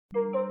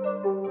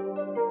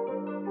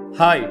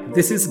Hi,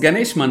 this is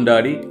Ganesh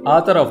Mandadi,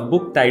 author of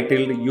book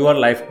titled Your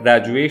Life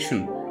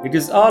Graduation. It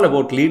is all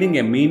about leading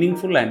a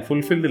meaningful and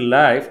fulfilled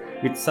life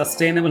with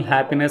sustainable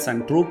happiness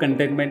and true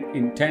contentment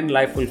in 10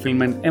 life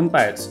fulfillment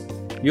empires.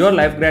 Your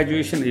Life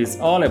Graduation is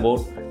all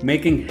about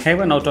making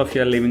heaven out of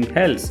your living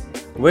hells,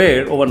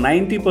 where over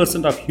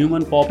 90% of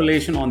human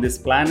population on this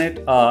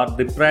planet are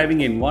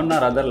depriving in one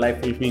or other life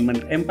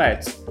fulfillment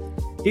empires.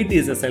 It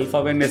is a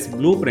self-awareness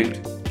blueprint,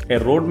 a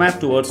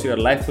roadmap towards your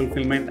life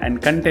fulfillment and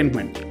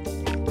contentment.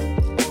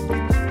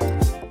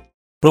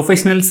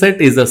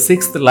 Professionalset is the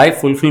sixth life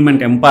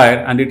fulfillment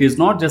empire, and it is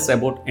not just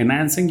about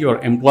enhancing your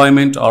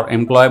employment or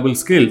employable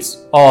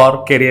skills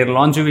or career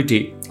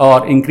longevity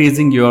or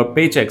increasing your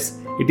paychecks.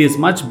 It is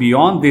much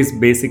beyond these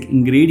basic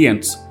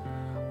ingredients.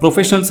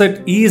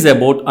 Professionalset is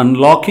about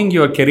unlocking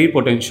your career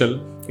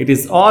potential. It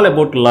is all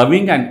about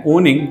loving and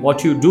owning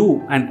what you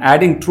do and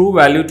adding true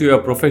value to your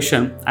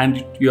profession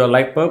and your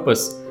life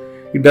purpose.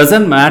 It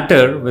doesn't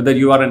matter whether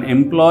you are an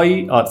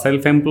employee or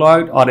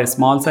self-employed or a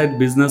small-side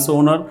business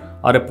owner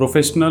or a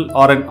professional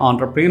or an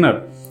entrepreneur.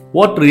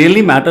 What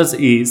really matters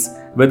is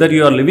whether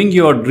you are living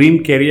your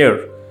dream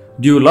career.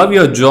 Do you love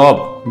your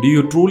job? Do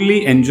you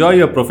truly enjoy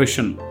your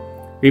profession?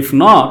 If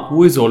not,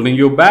 who is holding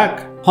you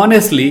back?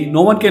 Honestly,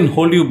 no one can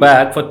hold you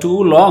back for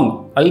too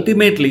long.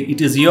 Ultimately,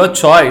 it is your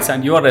choice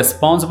and your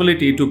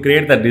responsibility to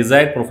create the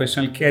desired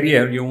professional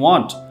career you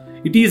want.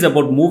 It is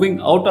about moving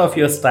out of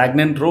your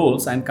stagnant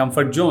roles and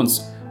comfort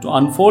zones to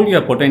unfold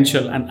your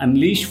potential and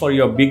unleash for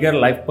your bigger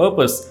life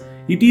purpose.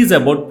 It is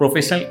about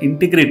professional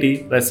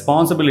integrity,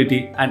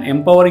 responsibility, and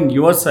empowering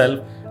yourself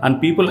and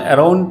people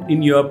around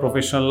in your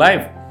professional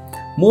life.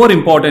 More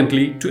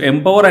importantly, to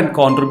empower and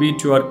contribute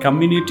to your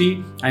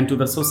community and to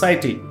the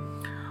society.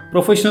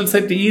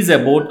 Professionalset is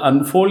about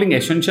unfolding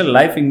essential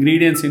life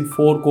ingredients in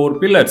 4 core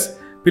pillars.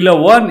 Pillar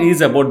 1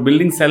 is about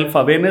building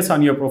self-awareness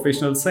on your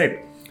professional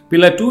set.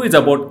 Pillar 2 is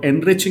about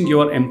enriching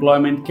your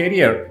employment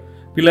career.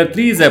 Pillar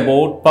 3 is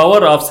about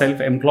power of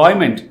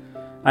self-employment.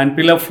 And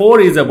Pillar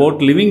 4 is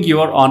about living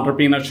your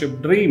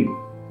entrepreneurship dream.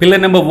 Pillar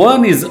number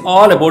 1 is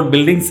all about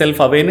building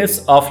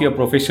self-awareness of your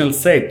professional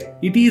set.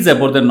 It is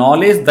about the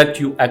knowledge that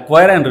you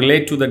acquire and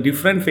relate to the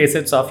different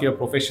facets of your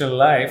professional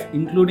life,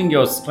 including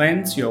your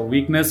strengths, your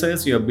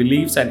weaknesses, your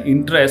beliefs and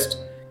interests,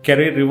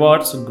 career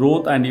rewards,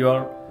 growth, and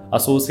your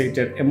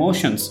associated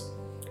emotions.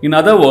 In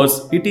other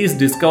words, it is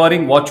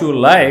discovering what you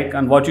like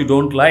and what you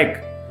don't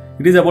like.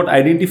 It is about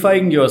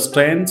identifying your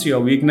strengths, your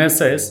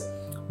weaknesses,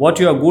 what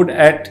you are good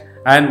at,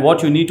 and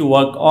what you need to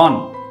work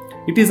on.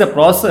 It is a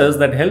process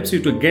that helps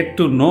you to get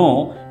to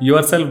know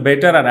yourself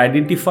better and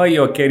identify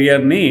your career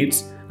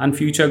needs and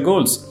future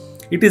goals.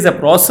 It is a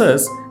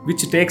process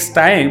which takes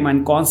time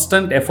and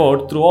constant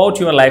effort throughout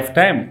your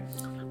lifetime.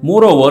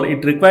 Moreover,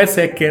 it requires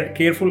a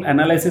careful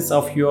analysis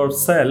of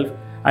yourself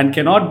and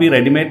cannot be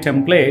ready-made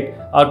template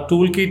or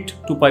toolkit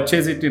to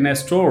purchase it in a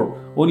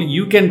store. Only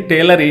you can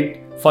tailor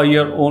it for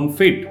your own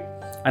fit.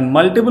 And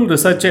multiple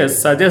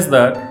researchers suggest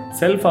that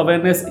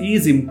self-awareness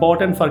is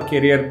important for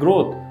career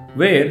growth,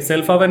 where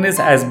self-awareness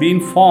has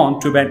been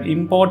found to be an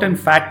important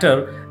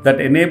factor that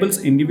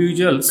enables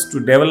individuals to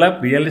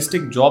develop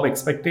realistic job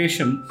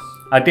expectation,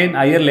 attain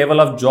higher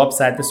level of job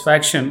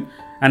satisfaction,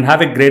 and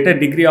have a greater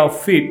degree of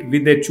fit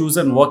with their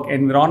chosen work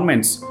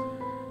environments.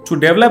 To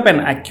develop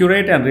an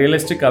accurate and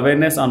realistic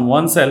awareness on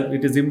oneself,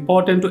 it is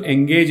important to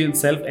engage in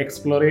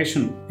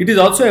self-exploration. It is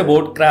also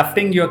about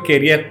crafting your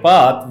career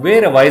path,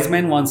 where a wise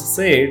man once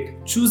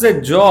said, "Choose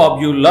a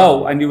job you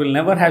love and you will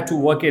never have to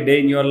work a day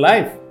in your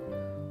life."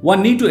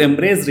 One needs to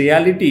embrace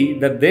reality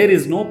that there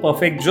is no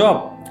perfect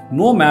job.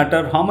 No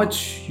matter how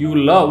much you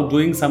love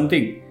doing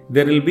something,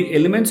 there will be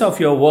elements of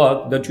your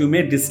work that you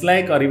may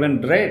dislike or even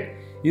dread.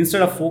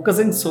 Instead of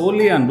focusing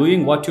solely on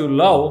doing what you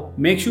love,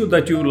 make sure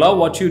that you love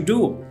what you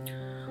do.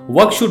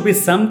 Work should be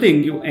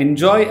something you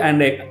enjoy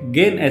and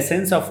gain a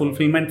sense of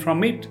fulfillment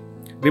from it.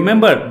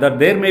 Remember that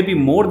there may be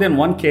more than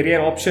one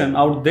career option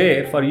out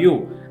there for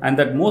you, and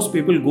that most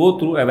people go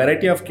through a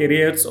variety of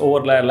careers over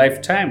a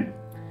lifetime.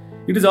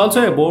 It is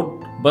also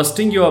about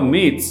busting your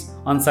myths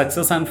on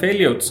success and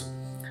failures.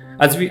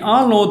 As we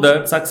all know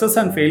that success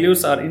and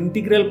failures are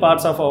integral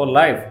parts of our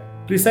life.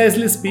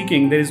 Precisely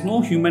speaking, there is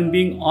no human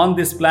being on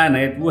this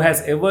planet who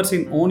has ever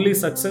seen only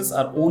success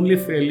or only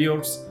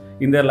failures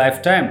in their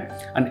lifetime,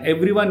 and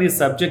everyone is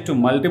subject to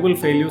multiple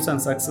failures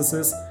and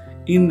successes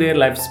in their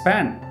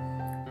lifespan.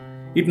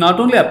 It not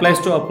only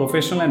applies to our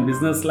professional and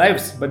business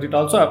lives, but it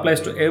also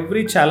applies to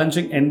every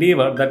challenging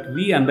endeavor that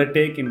we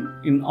undertake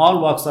in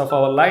all walks of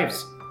our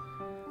lives.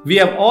 We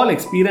have all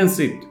experienced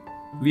it.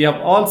 We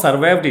have all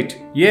survived it.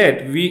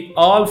 Yet we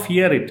all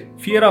fear it.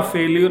 Fear of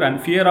failure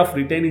and fear of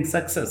retaining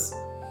success.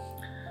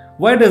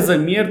 Why does the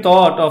mere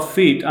thought of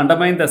feat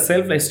undermine the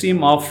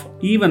self-esteem of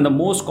even the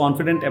most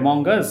confident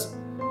among us?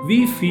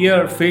 We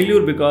fear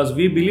failure because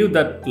we believe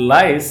that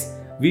lies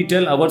we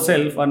tell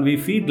ourselves, and we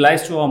feed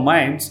lies to our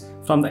minds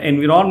from the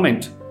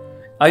environment.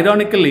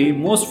 Ironically,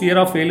 most fear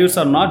of failures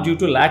are not due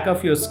to lack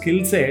of your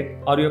skill set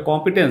or your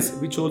competence,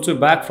 which holds you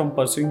back from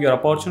pursuing your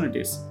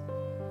opportunities.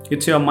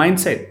 It's your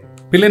mindset.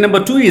 Pillar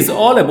number 2 is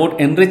all about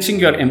enriching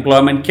your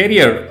employment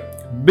career.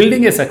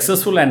 Building a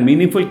successful and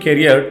meaningful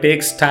career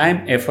takes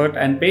time, effort,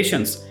 and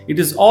patience. It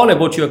is all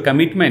about your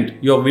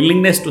commitment, your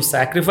willingness to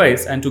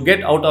sacrifice, and to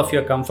get out of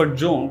your comfort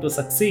zone to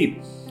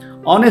succeed.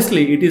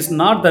 Honestly, it is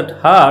not that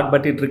hard,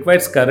 but it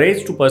requires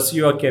courage to pursue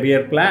your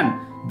career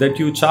plan that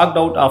you chalked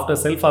out after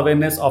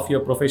self-awareness of your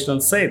professional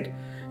set.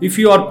 If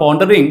you are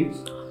pondering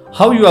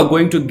how you are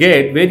going to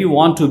get where you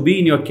want to be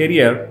in your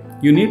career,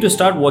 you need to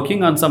start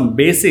working on some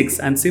basics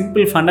and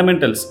simple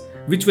fundamentals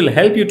which will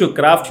help you to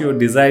craft your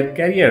desired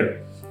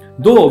career.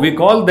 Though we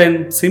call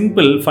them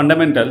simple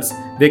fundamentals,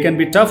 they can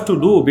be tough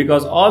to do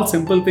because all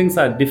simple things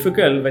are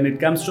difficult when it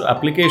comes to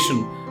application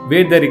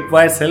where they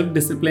require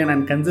self-discipline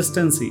and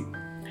consistency.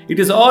 It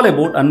is all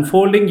about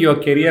unfolding your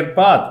career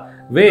path,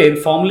 where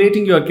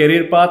formulating your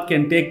career path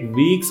can take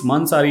weeks,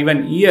 months, or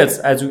even years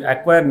as you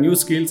acquire new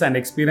skills and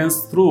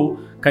experience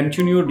through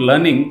continued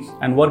learning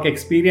and work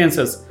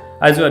experiences,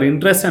 as your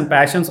interests and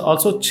passions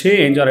also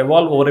change or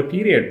evolve over a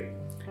period.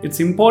 It's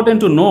important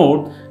to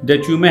note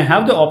that you may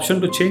have the option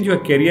to change your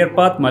career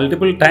path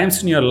multiple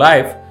times in your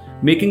life,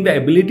 making the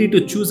ability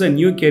to choose a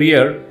new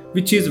career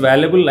which is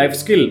valuable life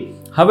skill.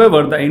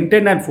 However, the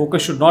intent and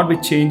focus should not be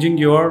changing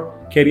your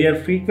career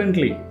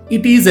frequently.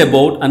 It is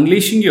about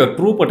unleashing your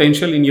true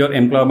potential in your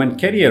employment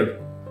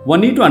career.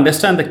 One need to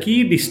understand the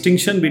key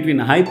distinction between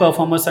high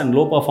performers and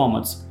low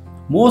performers.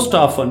 Most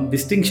often,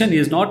 distinction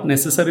is not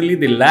necessarily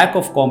the lack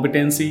of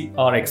competency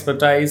or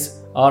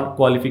expertise or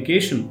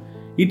qualification.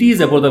 It is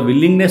about the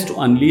willingness to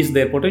unleash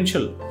their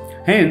potential.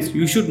 Hence,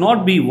 you should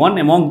not be one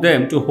among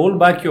them to hold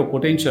back your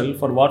potential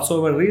for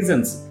whatsoever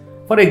reasons.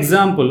 For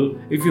example,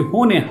 if you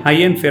own a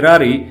high-end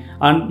Ferrari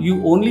and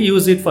you only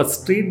use it for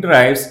street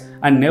drives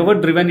and never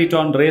driven it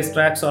on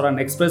racetracks or on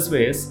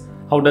expressways,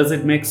 how does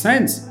it make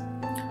sense?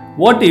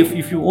 What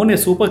if you own a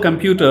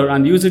supercomputer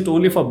and use it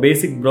only for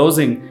basic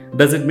browsing,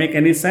 does it make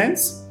any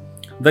sense?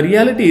 The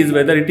reality is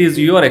whether it is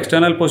your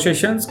external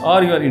possessions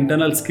or your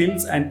internal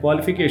skills and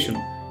qualification.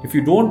 If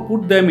you don't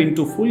put them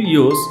into full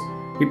use,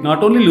 it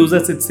not only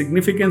loses its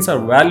significance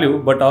or value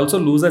but also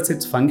loses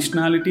its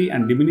functionality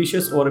and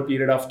diminishes over a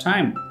period of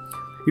time.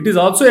 It is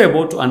also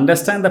about to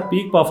understand the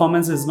peak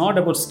performance is not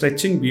about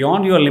stretching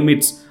beyond your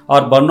limits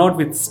or burnout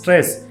with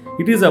stress.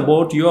 It is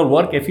about your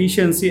work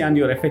efficiency and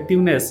your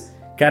effectiveness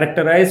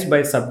characterized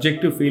by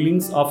subjective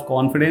feelings of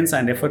confidence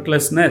and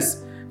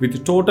effortlessness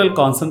with total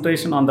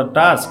concentration on the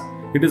task.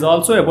 It is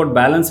also about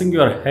balancing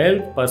your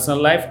health,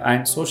 personal life,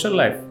 and social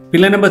life.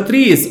 Pillar number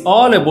 3 is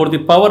all about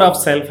the power of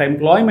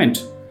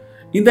self-employment.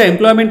 In the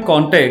employment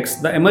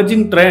context, the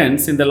emerging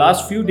trends in the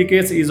last few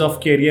decades is of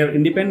career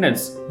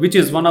independence, which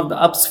is one of the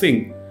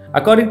upswing.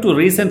 According to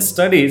recent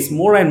studies,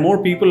 more and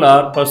more people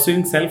are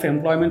pursuing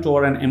self-employment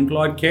over an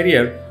employed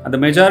career, and the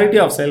majority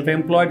of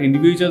self-employed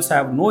individuals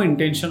have no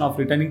intention of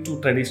returning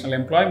to traditional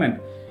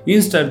employment.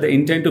 Instead, they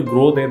intend to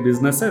grow their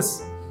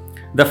businesses.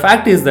 The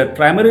fact is that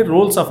primary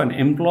roles of an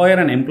employer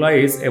and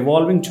employee is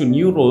evolving to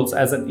new roles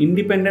as an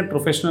independent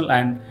professional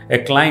and a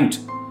client,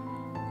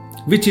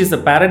 which is a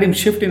paradigm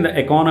shift in the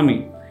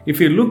economy. If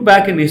you look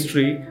back in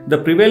history, the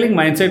prevailing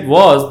mindset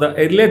was the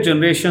earlier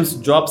generation's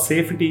job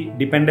safety,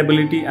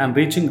 dependability, and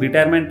reaching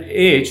retirement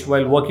age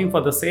while working for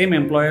the same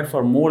employer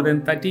for more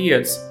than 30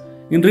 years.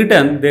 In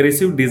return, they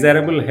received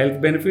desirable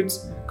health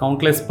benefits,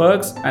 countless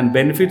perks, and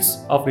benefits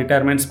of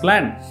retirement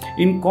plan.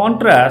 In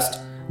contrast,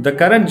 the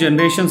current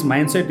generation's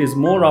mindset is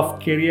more of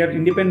career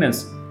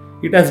independence.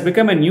 It has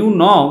become a new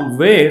norm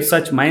where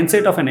such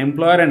mindset of an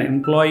employer and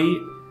employee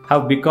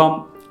have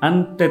become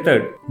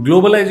untethered.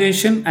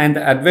 Globalization and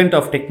the advent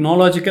of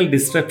technological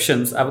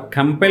disruptions have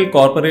compelled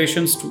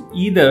corporations to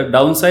either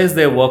downsize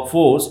their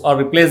workforce or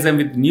replace them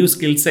with new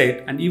skill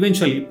set and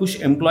eventually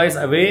push employees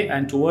away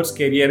and towards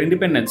career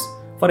independence.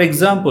 For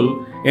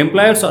example,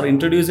 employers are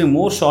introducing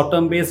more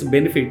short-term based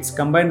benefits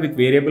combined with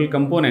variable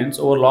components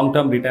over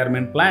long-term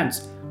retirement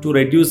plans to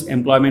reduce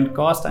employment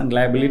costs and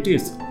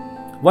liabilities.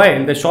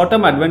 While the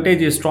short-term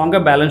advantage is stronger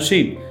balance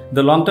sheet,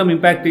 the long-term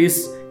impact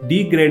is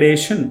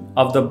degradation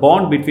of the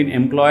bond between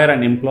employer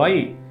and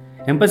employee.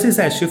 Emphasis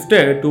has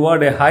shifted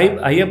toward a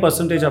higher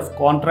percentage of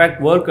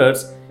contract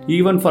workers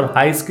even for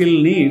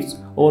high-skill needs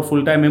over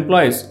full-time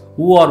employees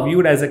who are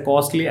viewed as a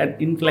costly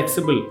and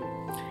inflexible.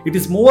 It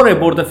is more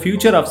about the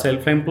future of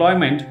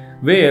self-employment,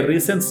 where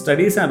recent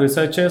studies and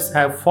researchers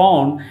have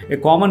found a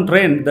common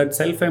trend that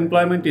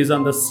self-employment is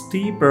on the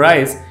steep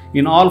rise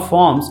in all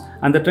forms,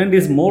 and the trend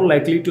is more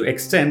likely to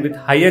extend with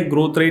higher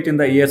growth rate in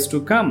the years to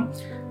come.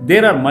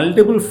 There are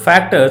multiple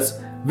factors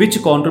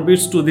which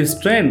contributes to this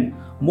trend.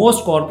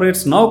 Most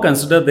corporates now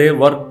consider their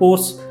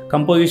workforce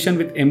composition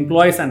with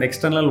employees and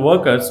external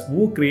workers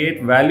who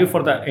create value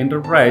for the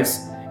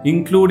enterprise,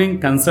 including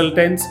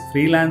consultants,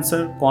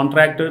 freelancers,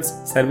 contractors,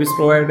 service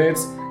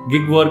providers,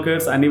 gig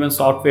workers, and even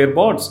software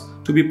bots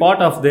to be part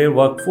of their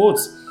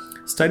workforce.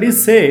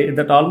 Studies say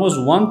that almost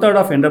 1/3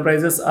 of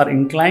enterprises are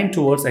inclined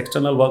towards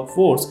external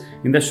workforce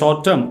in the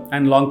short-term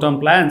and long-term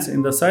plans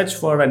in the search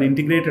for an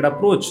integrated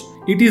approach.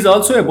 It is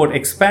also about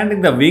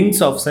expanding the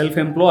wings of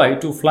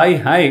self-employed to fly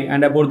high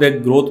and about their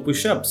growth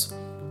push-ups.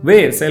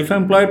 where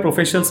self-employed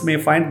professionals may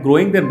find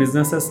growing their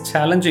businesses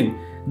challenging.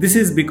 This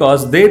is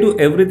because they do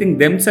everything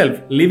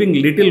themselves, leaving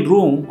little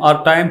room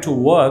or time to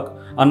work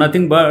on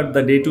nothing but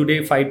the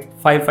day-to-day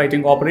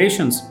firefighting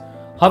operations.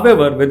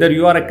 However, whether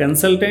you are a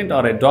consultant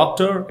or a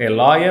doctor, a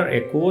lawyer,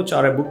 a coach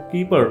or a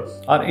bookkeeper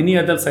or any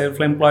other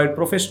self-employed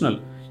professional,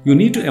 you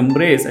need to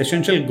embrace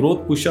essential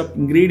growth push-up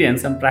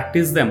ingredients and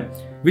practice them,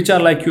 which are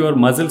like your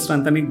muscle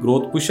strengthening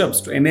growth push-ups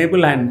to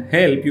enable and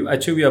help you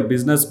achieve your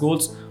business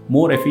goals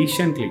more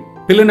efficiently.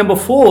 Pillar number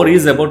 4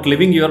 is about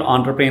living your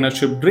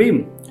entrepreneurship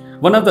dream.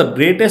 One of the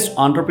greatest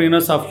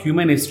entrepreneurs of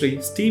human history,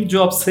 Steve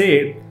Jobs,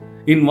 said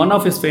in one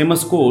of his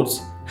famous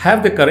quotes,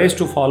 "Have the courage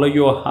to follow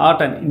your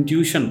heart and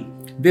intuition.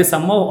 They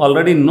somehow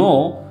already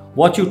know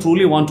what you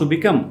truly want to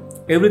become.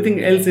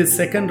 Everything else is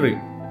secondary."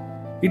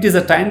 It is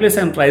a timeless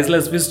and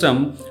priceless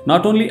wisdom,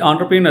 not only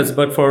entrepreneurs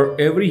but for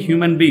every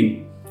human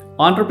being.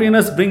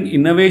 Entrepreneurs bring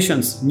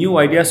innovations, new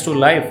ideas to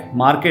life,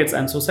 markets,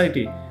 and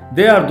society.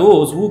 They are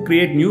those who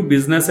create new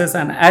businesses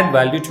and add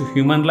value to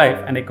human life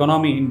and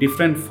economy in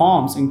different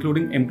forms,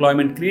 including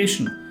employment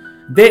creation.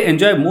 They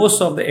enjoy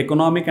most of the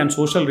economic and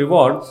social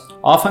reward.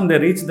 Often they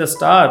reach the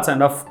stars,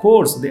 and of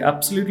course, they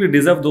absolutely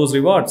deserve those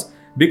rewards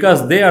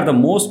because they are the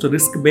most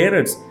risk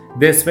bearers.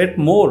 They sweat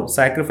more,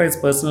 sacrifice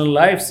personal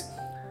lives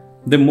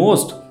the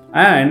most,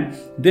 and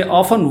they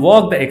often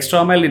walk the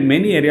extra mile in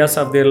many areas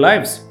of their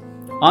lives.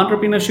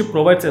 Entrepreneurship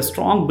provides a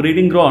strong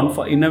breeding ground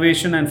for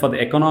innovation and for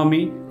the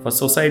economy, for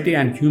society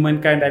and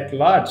humankind at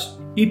large.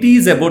 It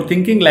is about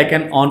thinking like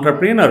an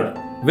entrepreneur,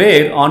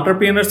 where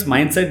entrepreneurs'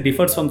 mindset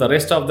differs from the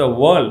rest of the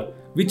world,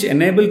 which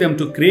enable them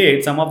to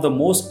create some of the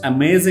most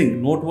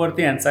amazing,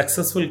 noteworthy and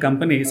successful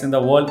companies in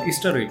the world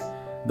history.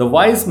 The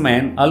wise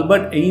man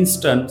Albert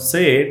Einstein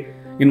said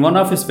in one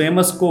of his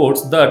famous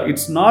quotes that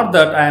it's not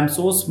that I am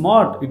so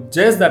smart, it's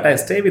just that I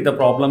stay with the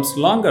problems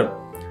longer.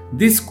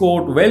 This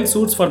quote well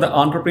suits for the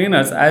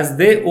entrepreneurs as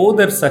they owe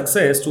their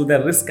success to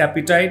their risk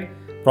appetite,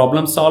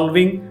 problem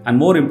solving, and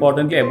more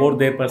importantly about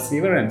their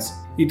perseverance.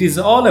 It is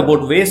all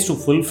about ways to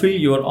fulfill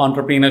your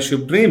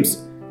entrepreneurship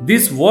dreams.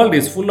 This world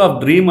is full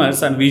of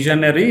dreamers and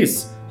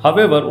visionaries.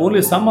 However,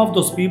 only some of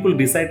those people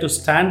decide to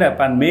stand up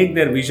and make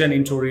their vision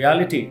into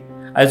reality.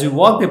 As you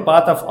walk the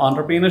path of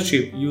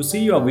entrepreneurship, you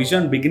see your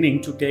vision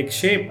beginning to take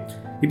shape.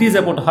 It is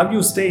about how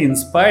you stay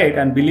inspired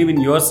and believe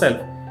in yourself,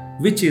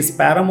 which is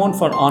paramount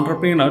for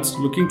entrepreneurs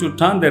looking to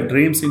turn their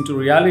dreams into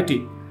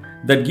reality.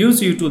 That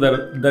gives you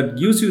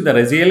the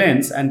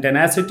resilience and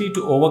tenacity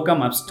to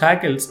overcome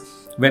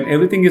obstacles when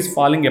everything is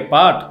falling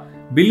apart.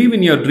 Believe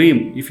in your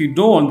dream. If you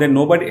don't, then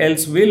nobody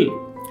else will.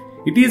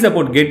 It is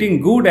about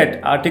getting good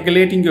at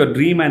articulating your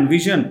dream and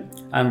vision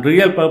and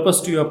real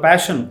purpose to your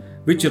passion,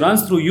 which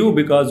runs through you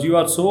because you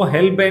are so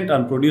hell-bent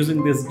on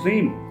producing this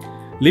dream.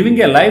 Living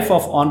a life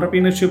of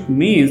entrepreneurship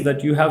means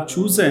that you have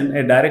chosen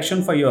a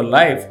direction for your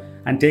life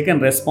and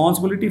taken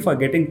responsibility for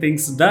getting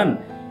things done.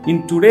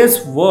 In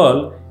today's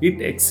world,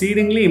 it's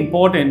exceedingly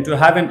important to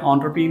have an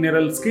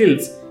entrepreneurial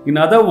skills. In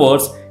other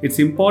words, it's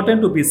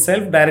important to be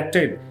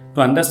self-directed,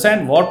 to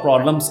understand what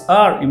problems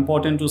are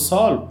important to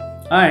solve,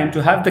 and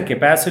to have the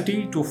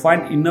capacity to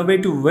find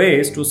innovative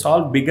ways to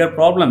solve bigger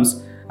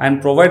problems and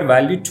provide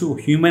value to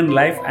human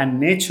life and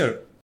nature.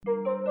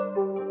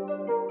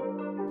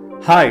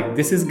 Hi,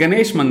 this is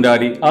Ganesh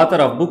Mandari, author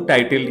of book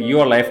titled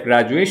Your Life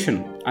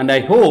Graduation, and I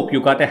hope you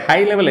got a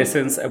high-level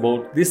essence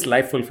about this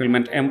life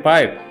fulfillment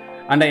empire.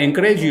 And I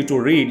encourage you to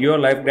read Your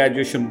Life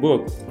Graduation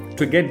book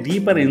to get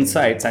deeper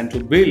insights and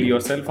to build your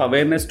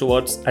self-awareness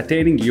towards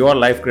attaining your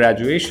life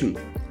graduation.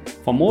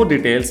 For more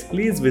details,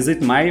 please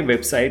visit my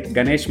website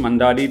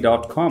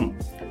ganeshmandadi.com.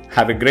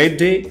 Have a great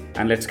day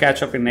and let's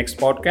catch up in next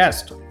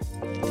podcast.